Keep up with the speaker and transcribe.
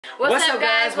What's up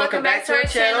guys? Welcome back to our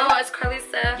channel. It's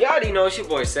Carlisa. You already know it's your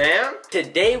boy Sam.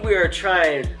 Today we are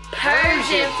trying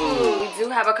Persian food. We do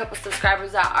have a couple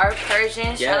subscribers that are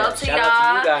Persian. Shout out to y'all. Shout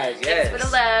out to you guys. Yes. Thanks for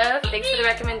the love. Thanks for the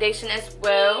recommendation as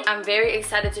well. I'm very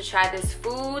excited to try this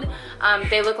food.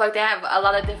 They look like they have a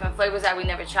lot of different flavors that we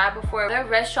never tried before. Their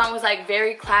restaurant was like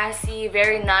very classy,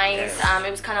 very nice. Yes.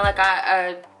 It was kind of like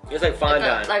it was like fine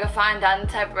dining. Like a fine dining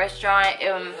type restaurant.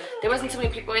 There wasn't too many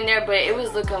people in there, but it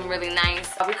was looking really nice.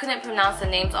 We couldn't pronounce the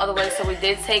names all the way, so we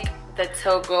did take the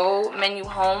to-go menu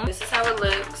home. This is how it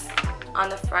looks on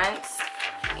the front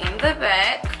and the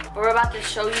back. But we're about to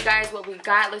show you guys what we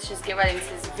got. Let's just get right into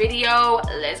this video.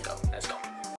 Let's go. Let's go.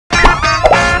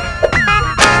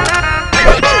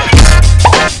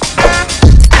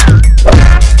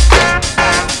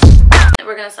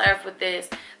 We're gonna start off with this.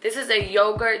 This is a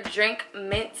yogurt drink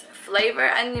mint flavor.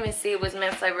 I didn't even see it was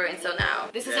mint flavor until now.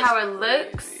 This is how it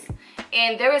looks.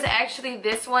 And there is actually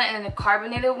this one and a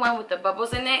carbonated one with the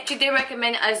bubbles in it. She did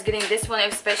recommend us getting this one,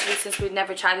 especially since we've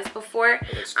never tried this before.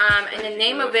 And the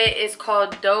name of it is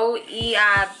called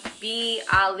Do-E-I-B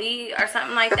Ali or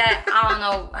something like that. I don't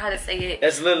know how to say it.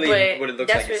 That's literally what it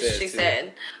looks like. That's what she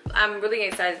said. I'm really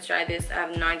excited to try this. I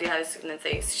have no idea how this is gonna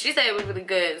taste. She said it was really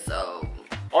good, so.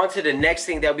 On to the next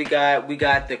thing that we got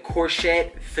the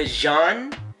courgette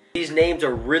Persian. These names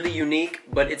are really unique,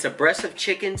 but it's a breast of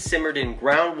chicken simmered in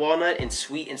ground walnut and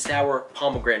sweet and sour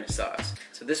pomegranate sauce.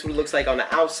 So this is what it looks like on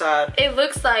the outside. It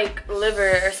looks like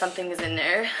liver or something is in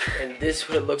there. And this is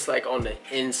what it looks like on the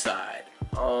inside.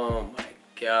 Oh my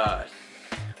god.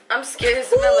 I'm scared to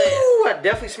smell it. I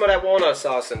definitely smell that walnut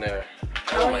sauce in there.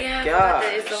 Oh my yeah, god.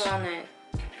 That is the walnut.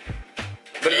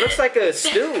 But it looks like a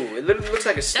stew. It literally looks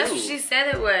like a stew. That's what she said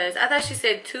it was. I thought she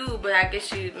said two, but I guess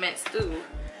she meant stew.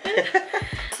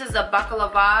 This is a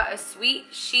baklava, a sweet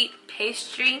sheet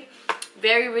pastry.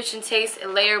 Very rich in taste,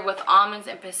 layered with almonds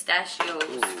and pistachios.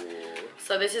 Ooh.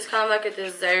 So this is kind of like a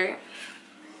dessert.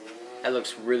 That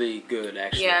looks really good,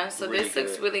 actually. Yeah, so really this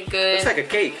looks really good. Looks like a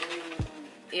cake.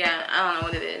 Yeah, I don't know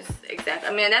what it is exactly.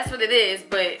 I mean, that's what it is,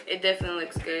 but it definitely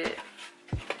looks good.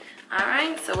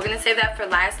 Alright, so we're gonna save that for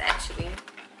last, actually.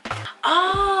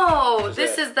 Oh,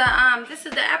 this is the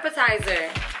appetizer.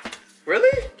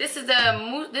 Really? This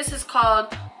is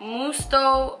called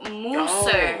Musto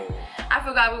Mooser. Oh. I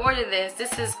forgot we ordered this.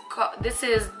 This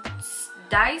is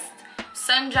diced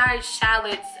sun-dried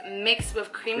shallots mixed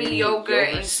with creamy yogurt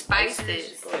and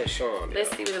spices. Go ahead, show them.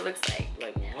 Let's see what it looks like.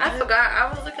 What? I forgot. I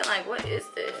was looking like, what is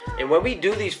this? And when we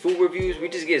do these food reviews, we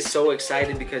just get so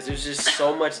excited because there's just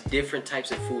so much different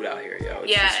types of food out here, yo.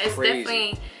 It's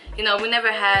definitely, you know, we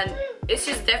never had. It's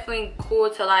just definitely cool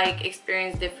to like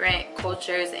experience different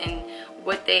cultures and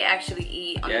what they actually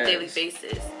eat on a daily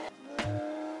basis.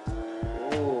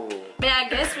 Ooh. I mean, I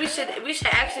guess we should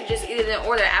actually just eat it in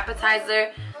order: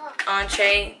 appetizer,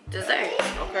 entree, dessert.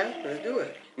 Okay, let's do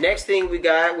it. Next thing we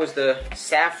got was the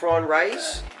saffron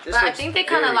rice. But I think they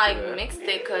kind of like mixed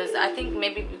it because I think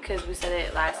maybe because we said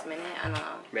it last minute. I don't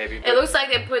know. Maybe. It looks like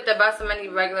they put the basmati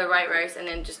regular white rice and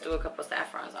then just do a couple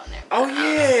saffrons on there. Oh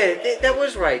yeah, that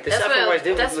was right. The saffron rice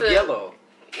did look yellow.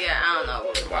 Yeah, I don't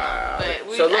know. Wow.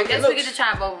 But I guess we get to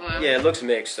try both of them. Yeah, it looks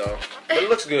mixed though. But it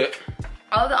looks good.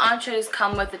 All the entrees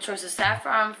come with the choice of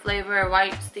saffron flavor,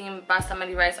 white steamed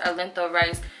basmati rice or lentil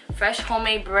rice, fresh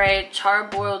homemade bread,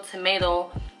 char-boiled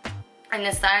tomato, and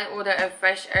a side order of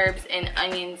fresh herbs and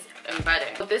onions and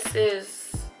butter. So this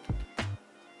is,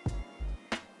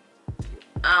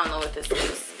 I don't know what this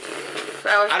is.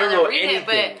 I don't know anything,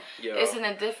 but it's in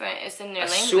a different, it's in their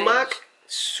language.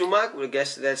 Sumac, I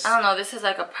guess that's. I don't know. This is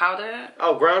like a powder.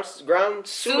 Oh, ground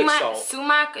sumac salt.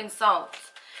 Sumac and salt.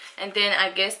 And then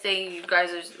I guess you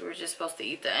guys were just supposed to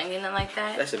eat the onion and like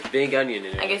that. That's a big onion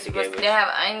in there. I guess they have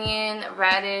onion,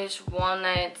 radish,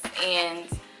 walnuts, and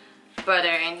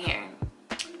butter in here.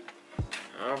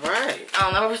 Alright. I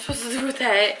don't know what we're supposed to do with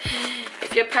that.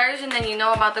 If you're Persian and you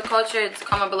know about the culture, just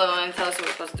comment below and tell us what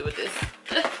we're supposed to do with this.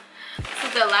 This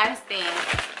is the last thing.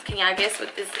 Can y'all guess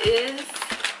what this is?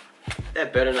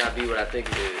 That better not be what I think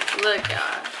it is. Look,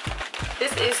 y'all.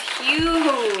 This is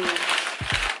huge.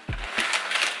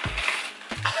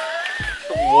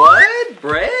 What?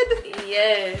 Bread?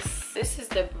 Yes. This is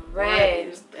the bread.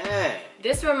 What is that?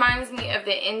 This reminds me of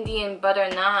the Indian butter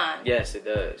naan. Yes, it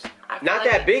does. Not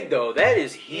that big though. That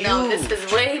is huge. No, this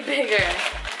is way bigger.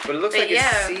 But it looks like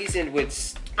it's seasoned with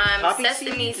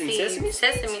sesame seeds.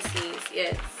 Sesame seeds,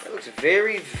 yes. That looks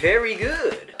very, very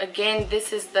good. Again,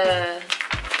 this is the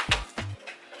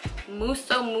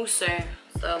Musto Mooser.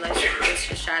 So let's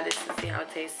just try this and see how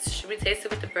it tastes. Should we taste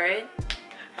it with the bread?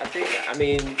 I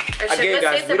mean, again,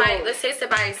 guys, let's taste it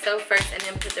by itself first and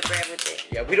then put the bread with it.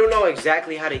 Yeah, we don't know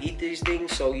exactly how to eat these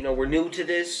things, so, you know, we're new to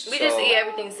this. We just eat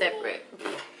everything separate.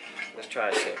 Let's try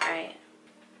it separate. Alright.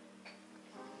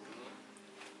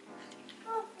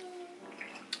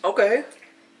 Okay.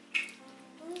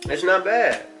 It's not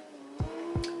bad.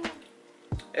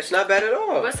 It's not bad at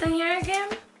all. What's in here again?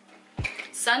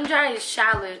 Sun-dried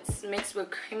shallots mixed with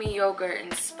creamy yogurt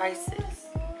and spices.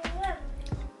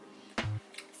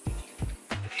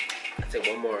 I'll take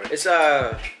one more. It's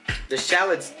the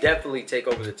shallots definitely take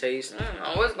over the taste. I don't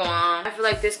know what's going on. I feel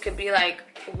like this could be like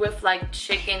with like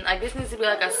chicken. Like this needs to be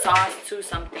like a sauce to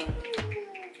something.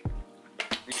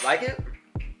 You like it?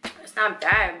 It's not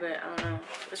bad, but I don't know.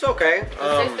 It's okay.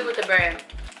 Let's taste it with the bread.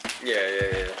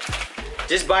 Yeah.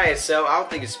 Just by itself, I don't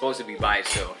think it's supposed to be by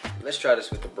itself. Let's try this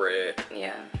with the bread.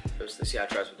 Yeah. Let's see how it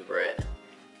tries with the bread.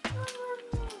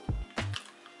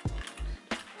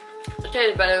 It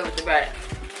tastes better with the bread.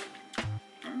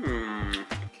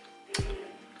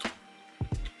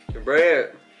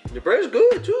 The bread's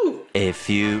good too. A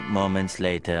few moments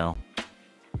later.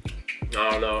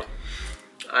 I don't know.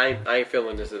 I ain't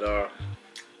feeling this at all.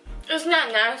 It's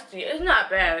not nasty. It's not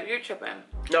bad. You're tripping.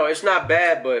 No, it's not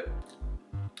bad, but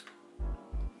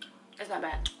it's not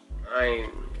bad. I'm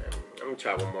gonna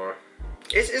try one more.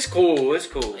 It's cool. It's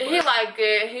cool. He like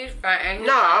it. He's fine.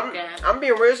 Nah, I'm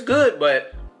being real. It's good,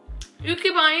 but you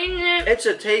keep on eating it. It's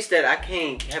a taste that I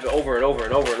can't have it over and over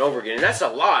and over and over again. And that's a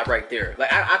lot right there.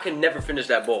 Like I can never finish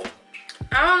that bowl.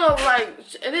 I don't know. Like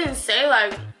it didn't say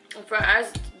like for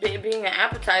us being an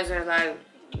appetizer. Like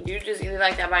you just eat it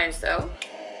like that by yourself.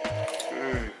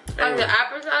 Like the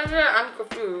appetizer, I'm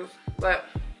confused. But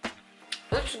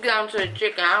let's just get on to the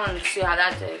chicken. I want to see how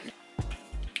that tastes.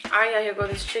 Alright, yeah, here go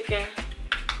this chicken.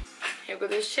 Here go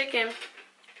this chicken.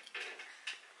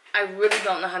 I really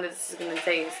don't know how this is gonna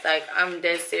taste. Like, I'm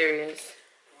dead serious.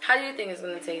 How do you think it's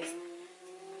gonna taste?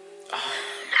 Oh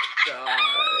my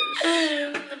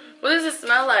gosh. What does it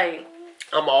smell like?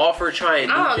 I'm all for trying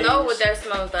new things. I don't know what that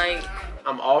smells like.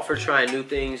 I'm all for trying new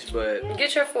things, but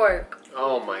get your fork.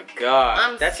 Oh my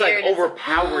god. That's like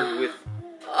overpowered with.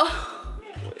 Oh.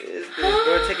 What is this?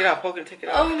 Go ahead, take it out. Poke it, take it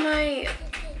out. Oh my.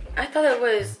 I thought it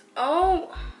was.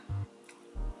 Oh.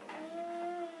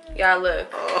 Yeah, look.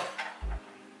 Oh.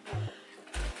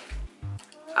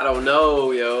 I don't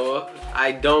know, yo.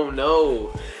 I don't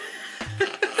know.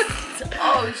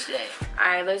 Oh shit.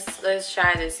 Alright, let's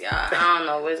try this, y'all. I don't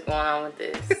know what's going on with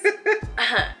this.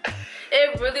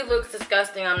 It really looks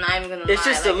disgusting. I'm not even gonna lie. It's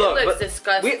just a look. It looks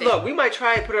disgusting. We might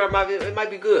try it, put it in our mouth. It might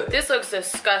be good. This looks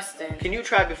disgusting. Can you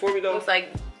try it before we go? It looks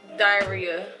like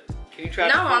diarrhea. Can you try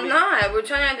it No, before I'm not. We're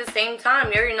trying at the same time.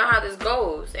 You already know how this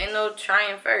goes. Ain't no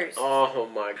trying first. Oh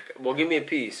my god. Well, give me a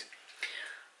piece.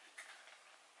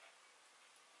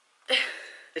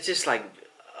 It's just like,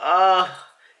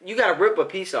 you gotta rip a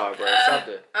piece off, bro.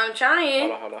 Something. I'm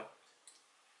trying. Hold on.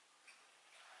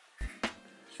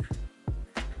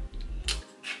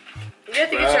 You have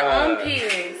to get your own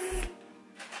piece.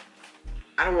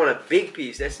 I don't want a big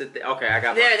piece. That's the thing. Okay, I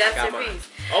got there. Mine. That's your piece.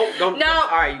 Oh, don't. No.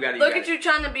 All right, you got it. Look at you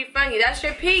trying to be funny. That's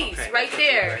your piece right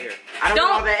there. Right here. I don't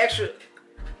want all that extra.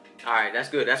 All right, that's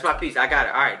good. That's my piece. I got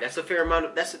it. All right, that's a fair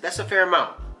amount. That's a fair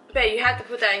amount. Babe, you have to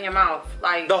put that in your mouth,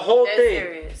 like the whole thing.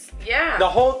 Serious. Yeah. The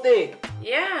whole thing.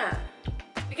 Yeah.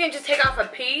 You can't just take off a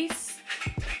piece.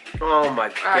 Oh my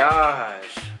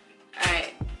gosh. All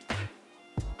right.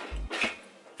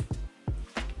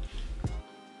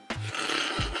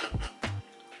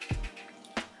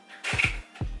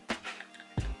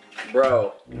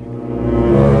 Bro.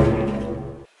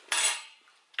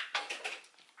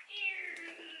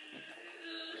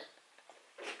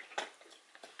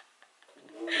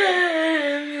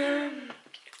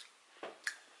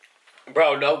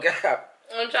 Bro, no cap.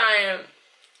 I'm trying.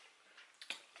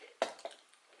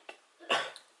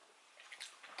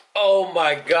 Oh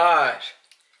my gosh.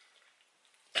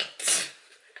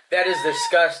 That is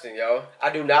disgusting, yo. I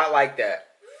do not like that.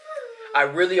 I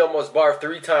really almost barfed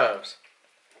 3 times.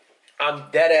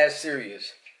 I'm dead ass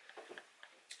serious.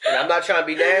 And I'm not trying to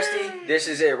be nasty. This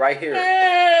is it right here.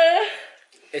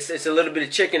 It's a little bit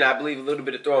of chicken, I believe, a little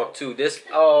bit of throw up too. This,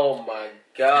 oh my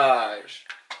gosh.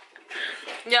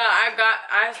 Yeah,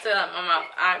 I still have my mouth.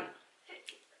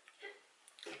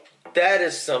 That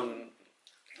is some,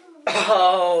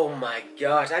 oh my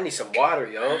gosh. I need some water,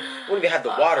 yo. We don't even have the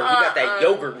water. We got that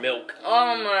yogurt milk.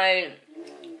 Oh my.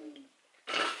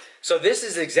 So this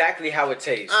is exactly how it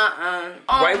tastes. Oh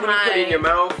right when you put it in your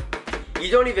mouth, you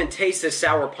don't even taste the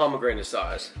sour pomegranate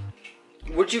sauce.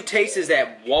 What you taste is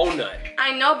that walnut.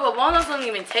 I know, but walnuts don't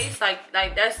even taste like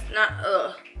that's not,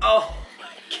 ugh. Oh my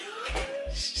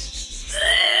gosh.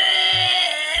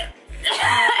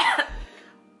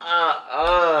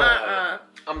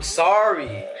 sorry.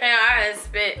 Hang on, I had to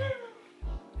spit.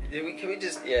 Can we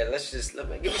just, yeah,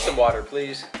 give me some water,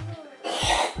 please.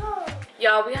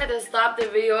 Y'all, we had to stop the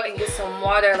video and get some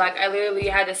water. Like, I literally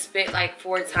had to spit like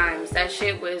 4 times. That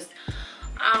shit was,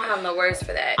 I don't have no words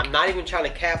for that. I'm not even trying to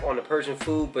cap on the Persian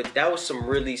food, but that was some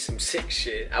sick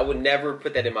shit. I would never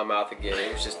put that in my mouth again.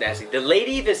 It was just nasty. The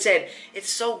lady even said, it's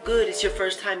so good. It's your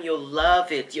first time. You'll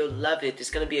love it. You'll love it. It's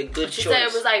going to be a good choice. She said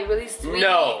it was like really sweet.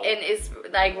 No. And it's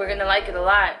like, we're going to like it a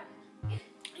lot.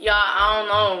 Y'all, I don't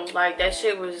know. Like, that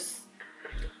shit was...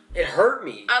 It hurt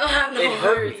me. I don't have no It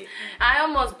hurt words. me. I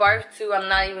almost barfed too. I'm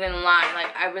not even gonna lie.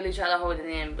 Like, I really try to hold it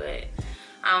in, but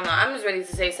I don't know. I'm just ready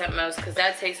to say something else because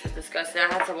that taste was disgusting.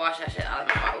 I had to wash that shit out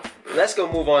of my mouth. Let's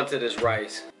go move on to this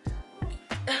rice.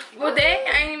 Well, dang,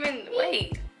 I ain't even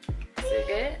wait. Is it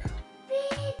good?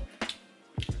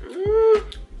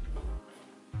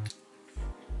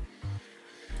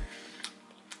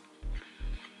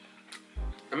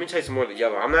 Let me taste some more of the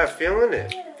yellow. I'm not feeling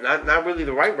it. Not really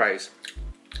the white rice.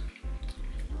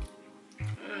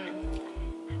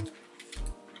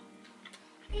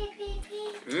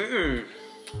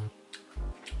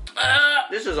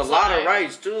 This is a lot of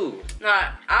rice too.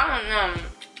 Nah, I don't know.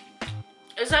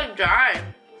 It's like dry.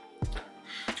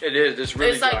 It is. It's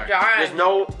really It's like dry.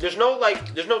 There's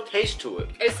no taste to it.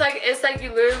 It's like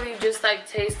you literally just like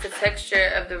taste the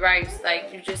texture of the rice.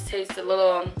 Like, you just taste the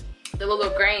little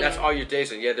grain. That's all you're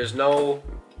tasting. Yeah, there's no...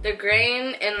 The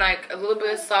grain and like a little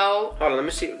bit of salt. Hold on, let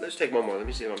me see. Let's take one more. Let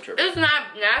me see if I'm tripping. It's not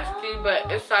nasty,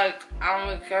 but it's like, I don't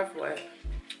really care for it.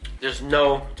 There's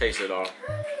no taste at all.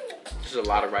 This is a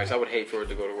lot of rice. I would hate for it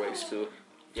to go to waste too.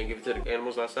 You gonna give it to the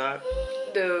animals outside?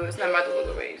 Dude, it's not about to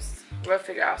go to waste. We'll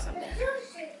figure out something.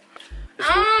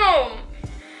 Oh!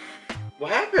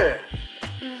 What happened?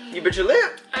 You bit your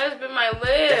lip. I just bit my lip.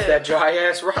 That's that dry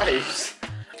ass rice.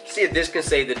 See if this can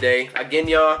save the day. Again,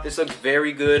 y'all, this looks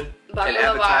very good and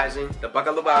appetizing. The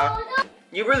baklava.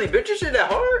 You really bit your shit that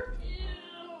hard?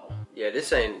 Yeah,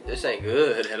 this ain't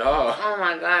good at all. Oh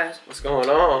my gosh. What's going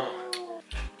on?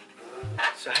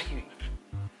 So how you...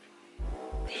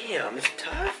 Damn, it's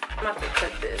tough. I'm about to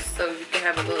cut this so you can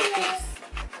have a little piece.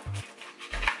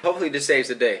 Hopefully this saves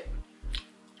the day.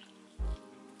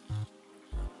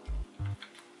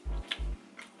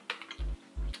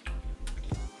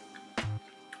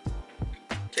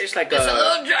 Tastes like It's a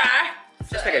little dry.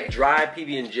 It's like a dry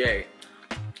PB&J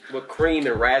with cream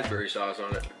and raspberry sauce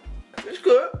on it. It's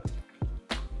good.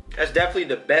 That's definitely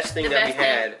the best thing that we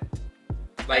had.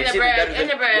 Like, and the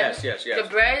bread, Yes. The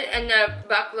bread and the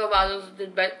baklava, those are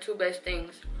the 2 best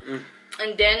things.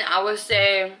 And then I would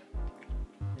say...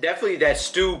 Definitely that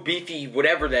stew, beefy,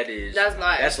 whatever that is. That's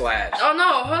last. That's last. Oh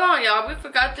no, hold on y'all. We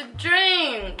forgot the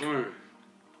drink.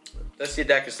 Let's see if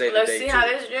that can save the day. Let's see how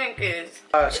this drink is.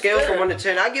 Scale from 1 to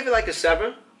 10. I give it like a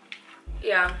 7.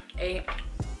 Yeah, 8.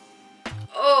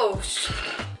 Oh,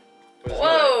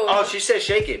 whoa. Oh, she said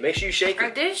shake it. Make sure you shake it. I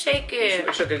did shake it.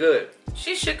 You shook it good.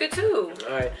 She shook it too.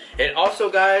 Alright. And also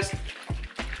guys,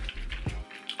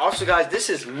 this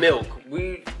is milk.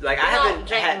 We haven't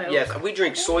had milk. Yes, we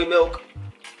drink soy milk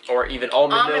or even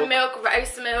almond milk,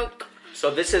 rice milk. So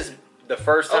this is the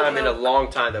first time in a long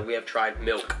time that we have tried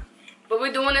milk. But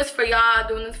we're doing this for y'all,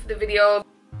 doing this for the video.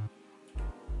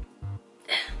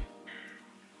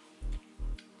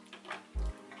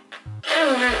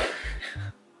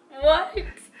 What?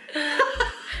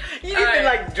 You didn't even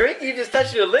like drink, you just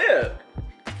touched your lip.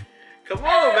 Come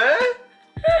on, man.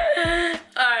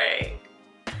 Alright.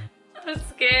 I'm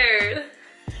scared.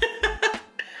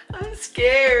 I'm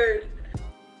scared.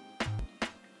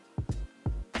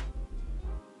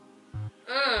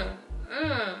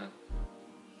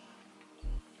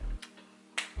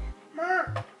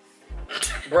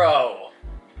 Bro.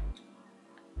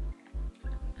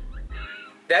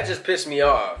 That just pissed me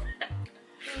off.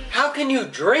 How can you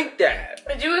drink that?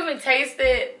 Did you even taste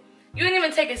it? You didn't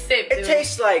even take a sip, dude. It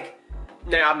tastes like...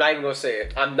 Nah, I'm not even gonna say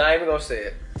it. I'm not even gonna say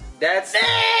it. That's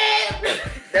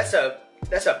a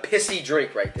pissy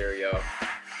drink right there, yo.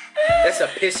 That's a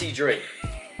pissy drink.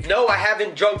 No, I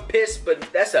haven't drunk piss, but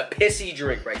that's a pissy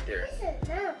drink right there.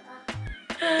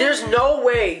 There's no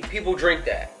way people drink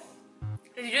that.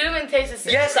 Did you even taste a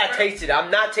sip? Yes, I tasted it.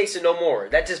 I'm not tasting no more.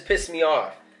 That just pissed me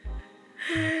off.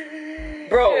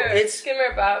 Bro, Here, it's... Give me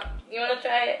a pop. You wanna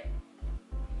try it?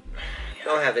 You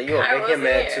don't have that. You gonna make him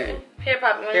mad too. Here,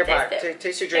 Pop, you wanna taste it?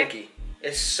 Taste your drinky.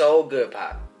 It's so good,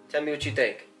 Pop. Tell me what you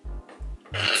think.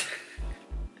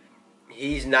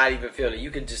 He's not even feeling it.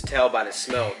 You can just tell by the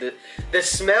smell. The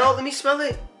smell, let me smell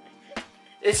it.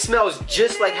 It smells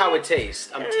just like how it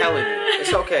tastes. I'm telling you.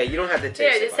 It's okay. You don't have to taste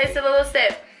it. Here, just taste a little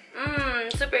sip.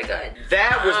 It's super good.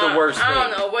 That was the worst thing. I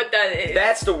don't know what that is.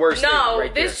 That's the worst thing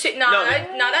right there.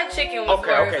 That chicken was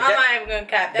worse. Okay. I'm not even gonna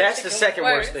cap. That's the second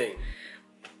worst thing.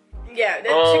 Yeah,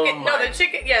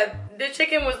 the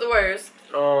chicken was the worst.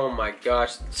 Oh my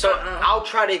gosh. So I'll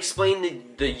try to explain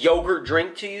the yogurt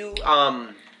drink to you.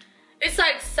 It's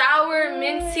like sour,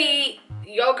 minty,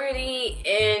 yogurty,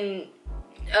 and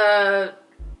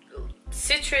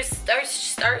citrus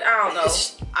start. I don't know.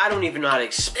 I don't even know how to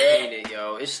explain it,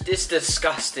 yo. It's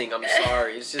disgusting. I'm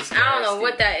sorry. It's just nasty. I don't know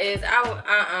what that is.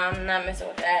 I'm not messing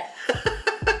with that.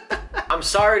 I'm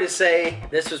sorry to say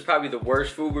this was probably the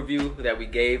worst food review that we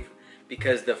gave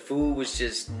because the food was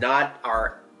just not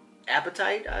our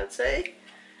appetite, I'd say.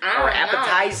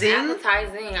 Appetizing.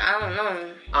 I don't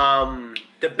know.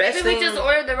 The best thing. We just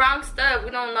ordered the wrong stuff.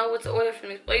 We don't know what to order from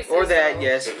these places. Or that,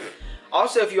 yes.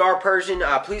 Also, if you are Persian,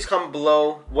 please comment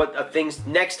below what things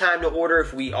next time to order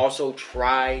if we also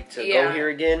try to go here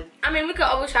again. I mean, we could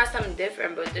always try something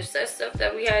different, but there's that stuff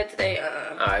that we had today.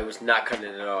 It was not cutting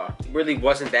it at all. Really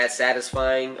wasn't that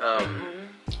satisfying.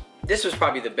 This was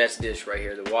probably the best dish right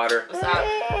here, the water. The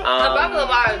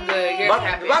baklava is good. The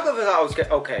baklava was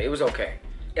okay. It was okay.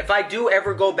 If I do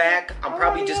ever go back, I'm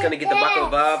probably just gonna get the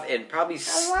baklava and probably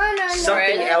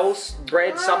something else,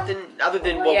 bread, something other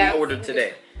than what we ordered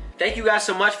today. Thank you guys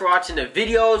so much for watching the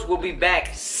videos. We'll be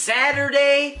back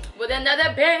Saturday with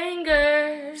another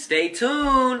banger. Stay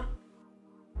tuned.